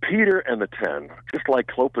 that Peter and the 10, just like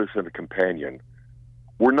Clopas and the companion,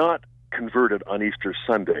 were not converted on Easter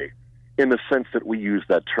Sunday in the sense that we use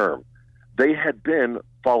that term. They had been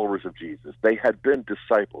followers of Jesus. They had been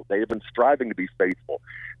disciples. They had been striving to be faithful.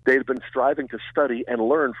 They had been striving to study and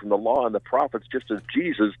learn from the law and the prophets, just as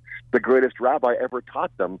Jesus, the greatest rabbi, ever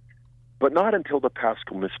taught them, but not until the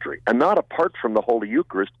Paschal Mystery. And not apart from the Holy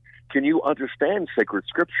Eucharist can you understand sacred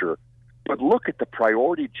Scripture, but look at the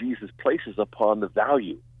priority Jesus places upon the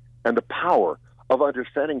value and the power of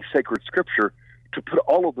understanding sacred Scripture to put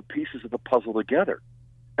all of the pieces of the puzzle together.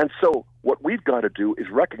 And so what we've got to do is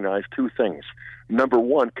recognize 2 things. Number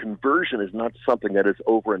one, conversion is not something that is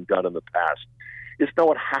over and done in the past. It's not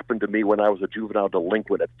what happened to me when I was a juvenile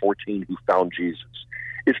delinquent at 14 who found Jesus.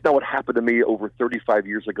 It's not what happened to me over 35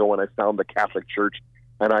 years ago when I found the Catholic Church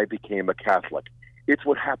and I became a Catholic. It's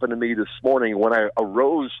what happened to me this morning when I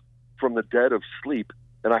arose from the dead of sleep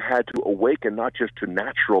and I had to awaken not just to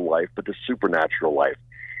natural life, but to supernatural life.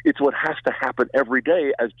 It's what has to happen every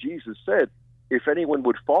day. As Jesus said, if anyone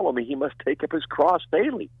would follow me, he must take up his cross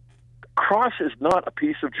daily. Cross is not a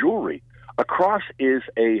piece of jewelry. A cross is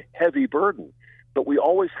a heavy burden, but we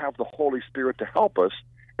always have the Holy Spirit to help us,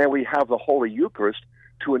 and we have the Holy Eucharist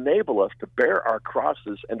to enable us to bear our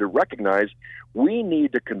crosses and to recognize we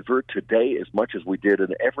need to convert today as much as we did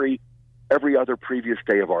in every other previous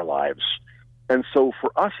day of our lives. And so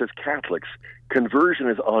for us as Catholics, conversion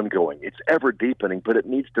is ongoing. It's ever deepening, but it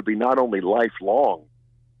needs to be not only lifelong,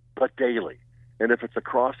 but daily. And if it's a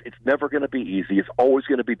cross, it's never going to be easy. It's always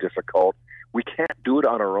going to be difficult. We can't do it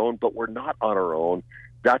on our own, but we're not on our own.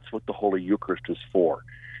 That's what the Holy Eucharist is for.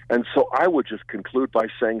 And so I would just conclude by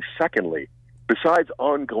saying, secondly, besides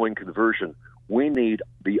ongoing conversion, we need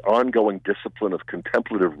the ongoing discipline of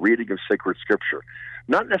contemplative reading of sacred Scripture.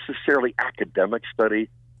 Not necessarily academic study,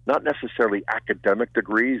 not necessarily academic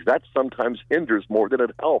degrees. That sometimes hinders more than it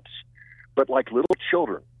helps. But like little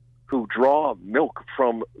children who draw milk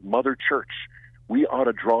from Mother Church, we ought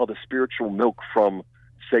to draw the spiritual milk from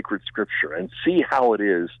sacred Scripture and see how it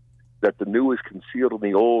is that the new is concealed in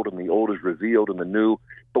the old and the old is revealed in the new.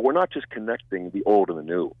 But we're not just connecting the old and the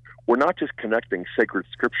new. We're not just connecting sacred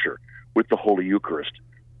Scripture with the Holy Eucharist.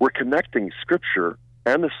 We're connecting Scripture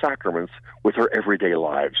and the sacraments with our everyday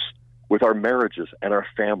lives. with our marriages and our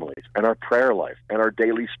families and our prayer life and our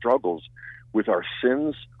daily struggles with our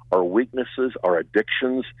sins, our weaknesses, our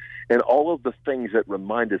addictions, and all of the things that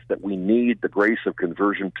remind us that we need the grace of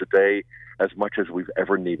conversion today as much as we've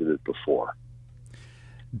ever needed it before.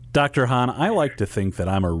 Dr. Hahn, I like to think that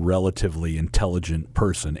I'm a relatively intelligent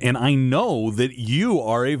person, and I know that you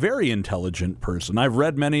are a very intelligent person. I've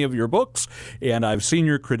read many of your books, and I've seen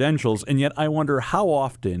your credentials, and yet I wonder how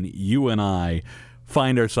often you and I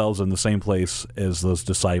find ourselves in the same place as those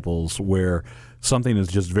disciples, where something is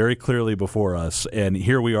just very clearly before us, and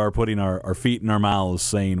here we are putting our feet in our mouths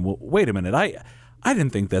saying, well, wait a minute, I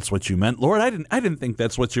didn't think that's what you meant, Lord. I didn't think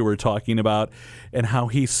that's what you were talking about, and how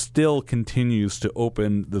he still continues to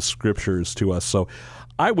open the scriptures to us. So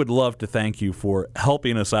I would love to thank you for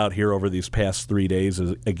helping us out here over these past 3 days,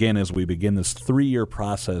 as we begin this 3-year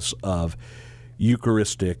process of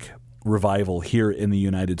Eucharistic revival here in the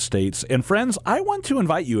United States. And friends, I want to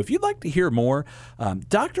invite you, if you'd like to hear more,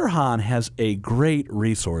 Dr. Hahn has a great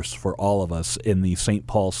resource for all of us in the St.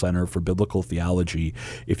 Paul Center for Biblical Theology.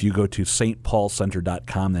 If you go to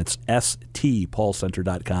stpaulcenter.com, that's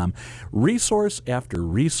stpaulcenter.com, resource after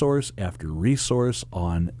resource after resource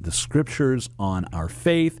on the scriptures, on our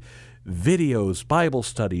faith, videos, Bible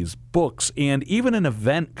studies, books, and even an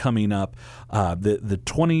event coming up, the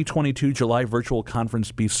 2022 July virtual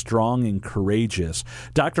conference, Be Strong and Courageous.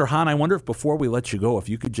 Dr. Hahn, I wonder if before we let you go, if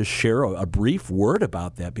you could just share a brief word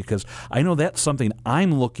about that, because I know that's something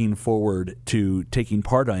I'm looking forward to taking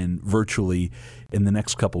part in virtually in the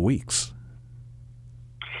next couple weeks.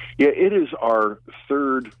 Yeah, it is our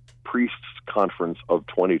third Priests Conference of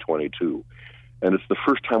 2022. And it's the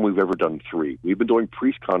first time we've ever done 3. We've been doing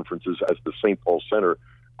priest conferences as the St. Paul Center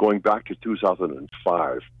going back to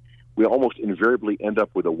 2005. We almost invariably end up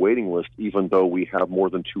with a waiting list, even though we have more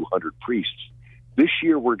than 200 priests. This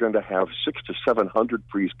year, we're going to have 600 to 700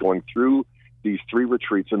 priests going through these 3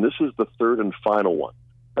 retreats, and this is the third and final one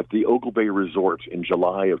at the Ogle Bay Resort in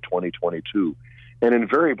July of 2022. And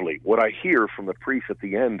invariably, what I hear from the priests at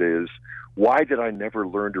the end is, why did I never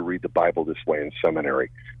learn to read the Bible this way in seminary?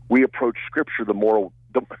 We approach Scripture the more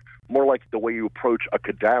like the way you approach a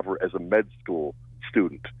cadaver as a med school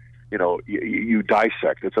student. You know, you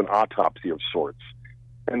dissect. It's an autopsy of sorts.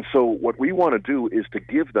 And so what we want to do is to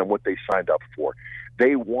give them what they signed up for.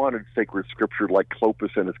 They wanted sacred Scripture like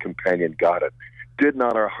Clopas and his companion got it. Did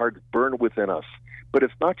not our hearts burn within us? But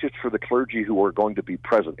it's not just for the clergy who are going to be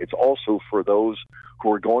present. It's also for those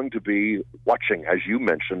who are going to be watching, as you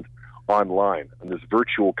mentioned, online in this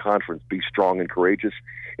virtual conference, Be Strong and Courageous.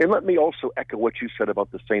 And let me also echo what you said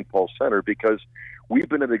about the St. Paul Center, because we've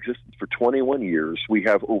been in existence for 21 years. We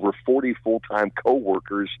have over 40 full-time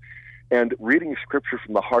co-workers, and reading Scripture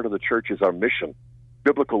from the heart of the church is our mission.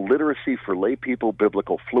 Biblical literacy for lay people,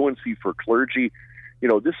 biblical fluency for clergy. You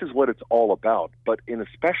know, this is what it's all about, but in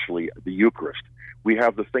especially the Eucharist. We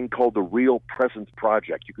have the thing called the Real Presence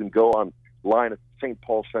Project. You can go online at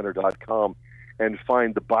stpaulcenter.com and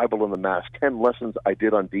find the Bible and the Mass, 10 lessons I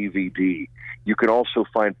did on DVD. You can also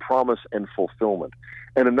find Promise and Fulfillment,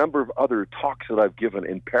 and a number of other talks that I've given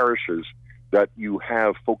in parishes that you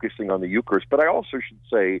have focusing on the Eucharist. But I also should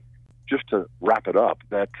say, just to wrap it up,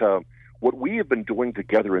 that what we have been doing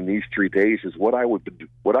together in these 3 days is what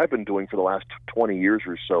I've been doing for the last 20 years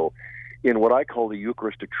or so in what I call the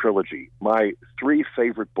Eucharistic Trilogy, my 3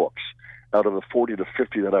 favorite books out of the 40 to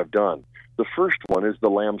 50 that I've done. The first one is The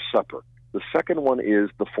Lamb's Supper. The second one is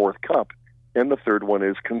The Fourth Cup. And the third one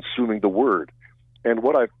is Consuming the Word. And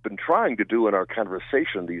what I've been trying to do in our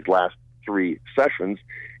conversation these last 3 sessions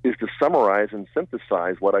is to summarize and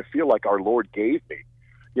synthesize what I feel like our Lord gave me.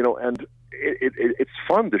 You know, and it's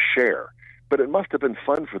fun to share, but it must have been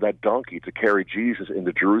fun for that donkey to carry Jesus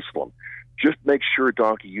into Jerusalem. Just make sure,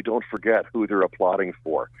 donkey, you don't forget who they're applauding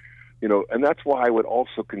for. You know, and that's why I would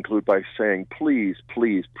also conclude by saying, please,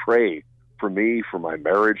 please pray for me, for my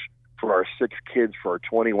marriage, for our 6 kids, for our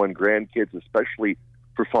 21 grandkids, especially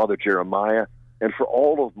for Father Jeremiah, and for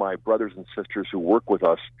all of my brothers and sisters who work with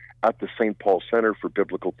us at the St. Paul Center for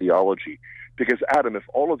Biblical Theology. Because, Adam, if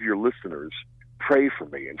all of your listeners pray for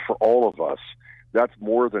me and for all of us, that's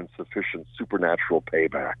more than sufficient supernatural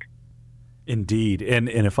payback. Indeed. And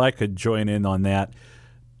if I could join in on that,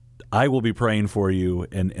 I will be praying for you,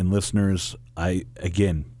 and listeners,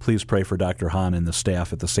 please pray for Dr. Hahn and the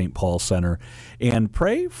staff at the St. Paul Center, and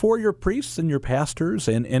pray for your priests and your pastors,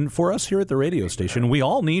 and for us here at the radio station. We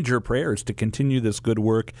all need your prayers to continue this good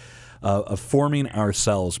work of forming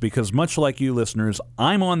ourselves, because much like you listeners,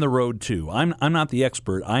 I'm on the road too. I'm not the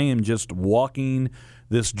expert. I am just walking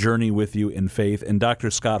this journey with you in faith. And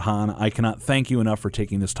Dr. Scott Hahn, I cannot thank you enough for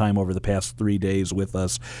taking this time over the past 3 days with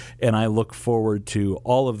us, and I look forward to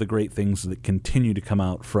all of the great things that continue to come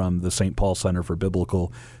out from the St. Paul Center for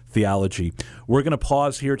Biblical Theology. We're going to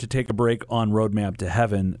pause here to take a break on Roadmap to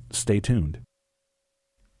Heaven. Stay tuned.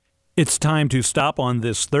 It's time to stop on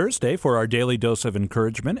this Thursday for our daily dose of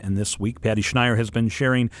encouragement, and this week Patty Schneier has been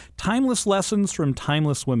sharing timeless lessons from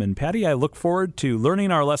timeless women. Patty, I look forward to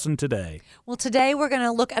learning our lesson today. Well, today we're going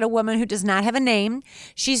to look at a woman who does not have a name.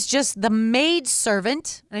 She's just the maid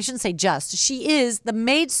servant, and I shouldn't say just, she is the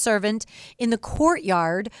maid servant in the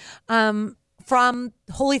courtyard from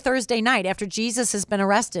Holy Thursday night after Jesus has been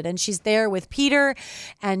arrested, and she's there with Peter,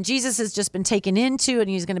 and Jesus has just been taken into, and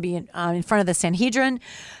he's going to be in front of the Sanhedrin.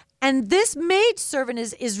 And this maid servant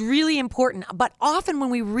is really important. But often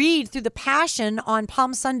when we read through the Passion on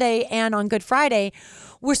Palm Sunday and on Good Friday,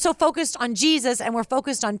 we're so focused on Jesus and we're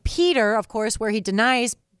focused on Peter, of course, where he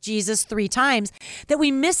denies Jesus 3 times, that we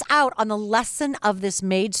miss out on the lesson of this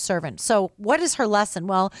maid servant. So what is her lesson?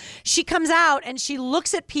 Well, she comes out and she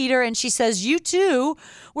looks at Peter and she says, "You too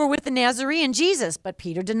were with the Nazarene Jesus," but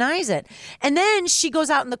Peter denies it. And then she goes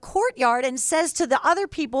out in the courtyard and says to the other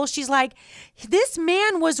people, she's like, "This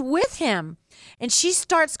man was with him." And she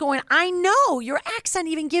starts going, "I know, your accent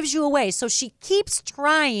even gives you away." So she keeps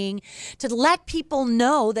trying to let people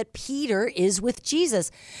know that Peter is with Jesus.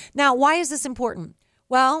 Now, why is this important?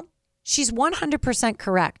 Well, she's 100%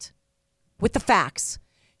 correct with the facts.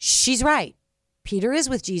 She's right. Peter is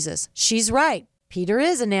with Jesus. She's right. Peter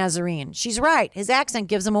is a Nazarene. She's right. His accent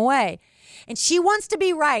gives him away. And she wants to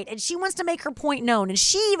be right, and she wants to make her point known. And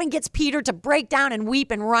she even gets Peter to break down and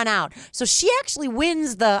weep and run out. So she actually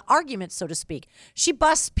wins the argument, so to speak. She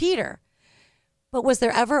busts Peter. But was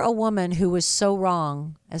there ever a woman who was so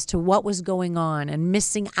wrong as to what was going on and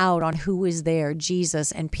missing out on who was there,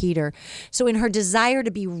 Jesus and Peter? So in her desire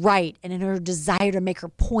to be right and in her desire to make her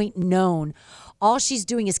point known, all she's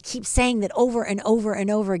doing is keep saying that over and over and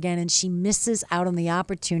over again, and she misses out on the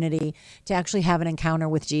opportunity to actually have an encounter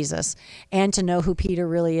with Jesus and to know who Peter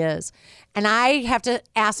really is. And I have to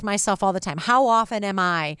ask myself all the time, how often am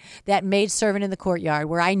I that maidservant in the courtyard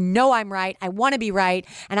where I know I'm right, I want to be right,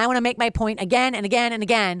 and I want to make my point again and again and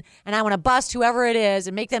again, and I want to bust whoever it is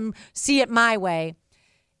and make them see it my way.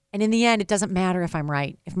 And in the end, it doesn't matter if I'm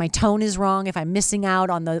right. If my tone is wrong, if I'm missing out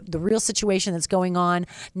on the real situation that's going on,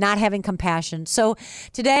 not having compassion. So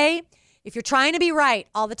today, if you're trying to be right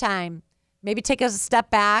all the time, maybe take a step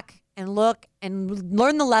back and look and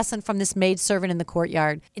learn the lesson from this maidservant in the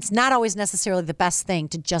courtyard. It's not always necessarily the best thing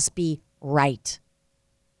to just be right.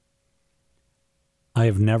 I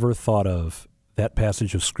have never thought of that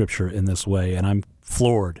passage of Scripture in this way, and I'm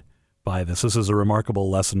floored by this. This is a remarkable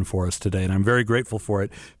lesson for us today, and I'm very grateful for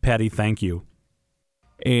it. Patty, thank you.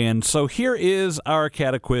 And so here is our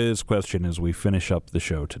catequiz question as we finish up the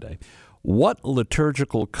show today. What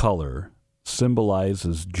liturgical color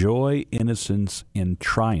symbolizes joy, innocence, and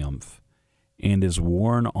triumph, and is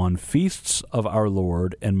worn on feasts of our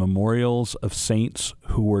Lord and memorials of saints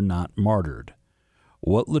who were not martyred?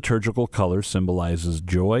 What liturgical color symbolizes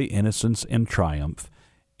joy, innocence, and triumph,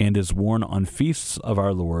 and is worn on feasts of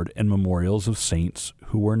our Lord and memorials of saints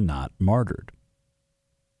who were not martyred?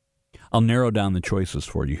 I'll narrow down the choices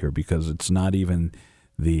for you here because it's not even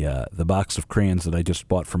the box of crayons that I just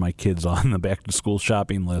bought for my kids on the back-to-school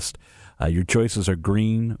shopping list. Your choices are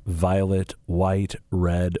green, violet, white,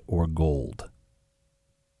 red, or gold.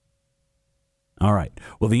 All right.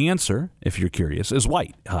 Well, the answer, if you're curious, is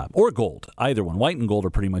white or gold. Either one. White and gold are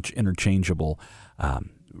pretty much interchangeable.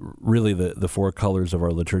 Really, the 4 colors of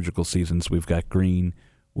our liturgical seasons. We've got green.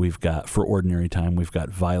 We've got, for ordinary time, we've got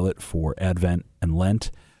violet for Advent and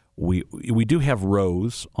Lent. We do have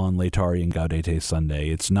rose on Laetare and Gaudete Sunday.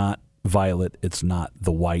 It's not violet. It's not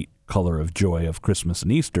the white color of joy of Christmas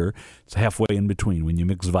and Easter. It's halfway in between. When you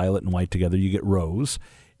mix violet and white together, you get rose.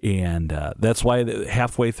 And that's why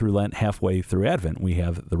halfway through Lent, halfway through Advent, we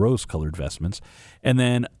have the rose-colored vestments. And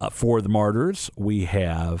then for the martyrs, we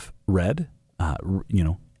have red.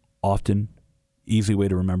 Often, easy way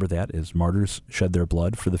to remember that is martyrs shed their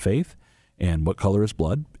blood for the faith. And what color is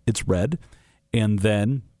blood? It's red. And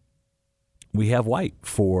then we have white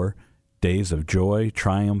for days of joy,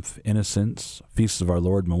 triumph, innocence, feasts of our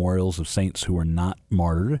Lord, memorials of saints who were not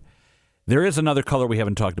martyred. There is another color we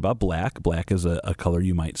haven't talked about, black. Black is a color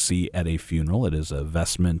you might see at a funeral. It is a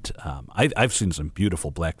vestment. I've seen some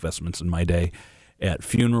beautiful black vestments in my day at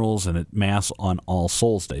funerals and at Mass on All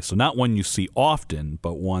Souls Day. So not one you see often,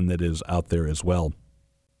 but one that is out there as well.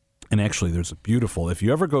 And actually, there's a beautiful, if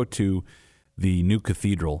you ever go to the new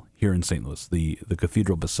cathedral here in St. Louis, the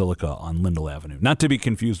Cathedral Basilica on Lindell Avenue. Not to be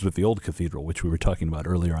confused with the old cathedral, which we were talking about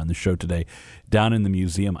earlier on the show today, down in the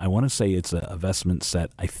museum. I want to say it's a vestment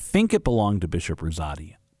set. I think it belonged to Bishop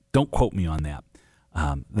Rosati. Don't quote me on that.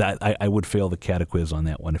 I would fail the cataquiz on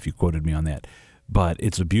that one if you quoted me on that. But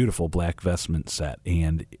it's a beautiful black vestment set,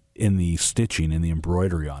 and in the stitching and the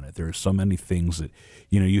embroidery on it, there are so many things that,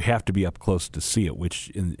 you have to be up close to see it, which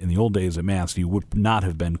in the old days at Mass, you would not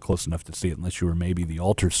have been close enough to see it unless you were maybe the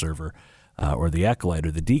altar server or the acolyte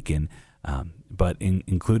or the deacon. But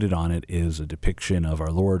included on it is a depiction of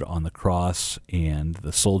our Lord on the cross and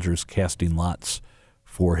the soldiers casting lots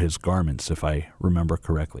for his garments, if I remember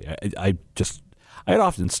correctly. I'd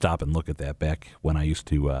often stop and look at that back when I used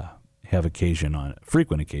to have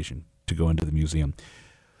frequent occasion to go into the museum.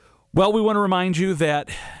 Well, we want to remind you that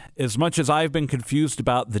as much as I've been confused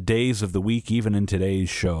about the days of the week, even in today's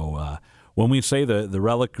show, when we say the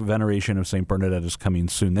relic veneration of St. Bernadette is coming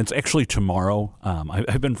soon, that's actually tomorrow.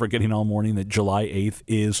 I've been forgetting all morning that July 8th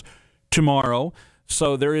is tomorrow.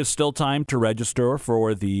 So there is still time to register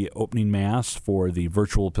for the opening Mass, for the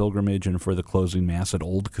virtual pilgrimage, and for the closing Mass at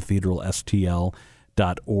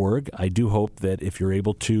oldcathedralstl.org. I do hope that if you're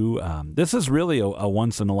able to, this is really a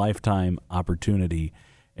once-in-a-lifetime opportunity.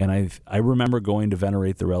 And I remember going to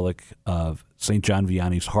venerate the relic of St. John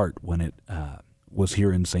Vianney's heart when it was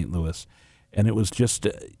here in St. Louis. And it was just,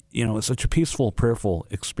 it's such a peaceful, prayerful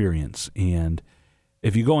experience. And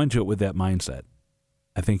if you go into it with that mindset,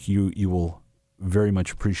 I think you will very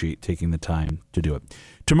much appreciate taking the time to do it.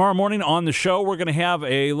 Tomorrow morning on the show, we're going to have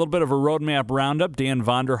a little bit of a roadmap roundup. Dan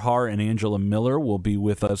Vonderhaar and Angela Miller will be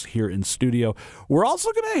with us here in studio. We're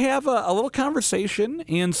also going to have a little conversation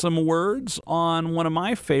and some words on one of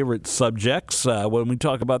my favorite subjects when we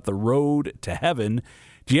talk about the road to heaven.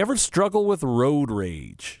 Do you ever struggle with road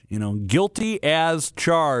rage? Guilty as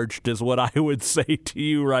charged is what I would say to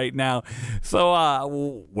you right now.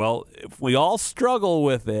 So, if we all struggle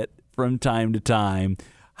with it from time to time,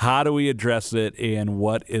 how do we address it, and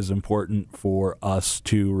what is important for us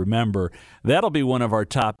to remember? That'll be one of our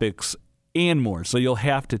topics and more, so you'll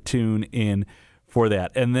have to tune in for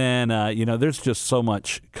that. And then, there's just so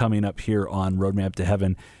much coming up here on Roadmap to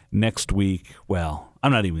Heaven next week. Well,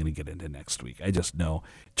 I'm not even going to get into next week. I just know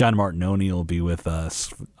John Martinoni will be with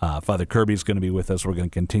us. Father Kirby's going to be with us. We're going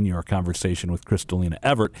to continue our conversation with Kristalina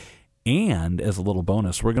Everett. And as a little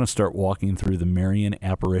bonus, we're going to start walking through the Marian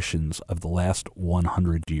apparitions of the last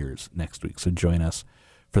 100 years next week. So join us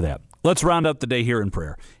for that. Let's round up the day here in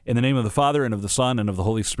prayer. In the name of the Father, and of the Son, and of the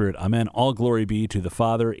Holy Spirit. Amen. All glory be to the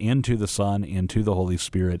Father, and to the Son, and to the Holy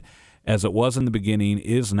Spirit, as it was in the beginning,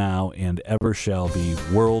 is now, and ever shall be,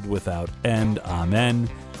 world without end. Amen.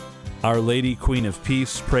 Our Lady, Queen of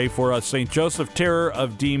Peace, pray for us. St. Joseph, terror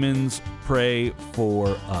of demons, pray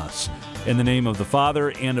for us. In the name of the Father,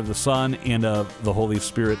 and of the Son, and of the Holy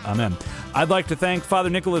Spirit. Amen. I'd like to thank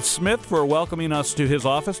Father Nicholas Smith for welcoming us to his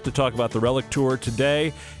office to talk about the Relic Tour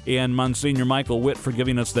today, and Monsignor Michael Witt for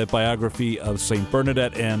giving us that biography of St.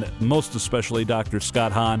 Bernadette, and most especially Dr.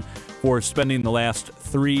 Scott Hahn for spending the last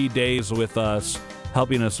 3 days with us,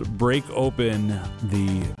 helping us break open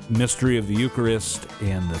the mystery of the Eucharist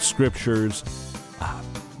and the Scriptures.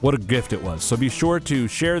 What a gift it was. So be sure to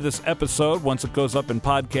share this episode once it goes up in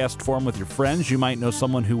podcast form with your friends. You might know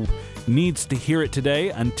someone who needs to hear it today.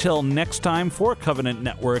 Until next time, for Covenant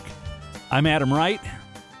Network, I'm Adam Wright.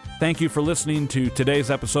 Thank you for listening to today's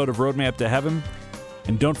episode of Roadmap to Heaven.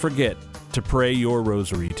 And don't forget to pray your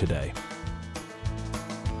rosary today.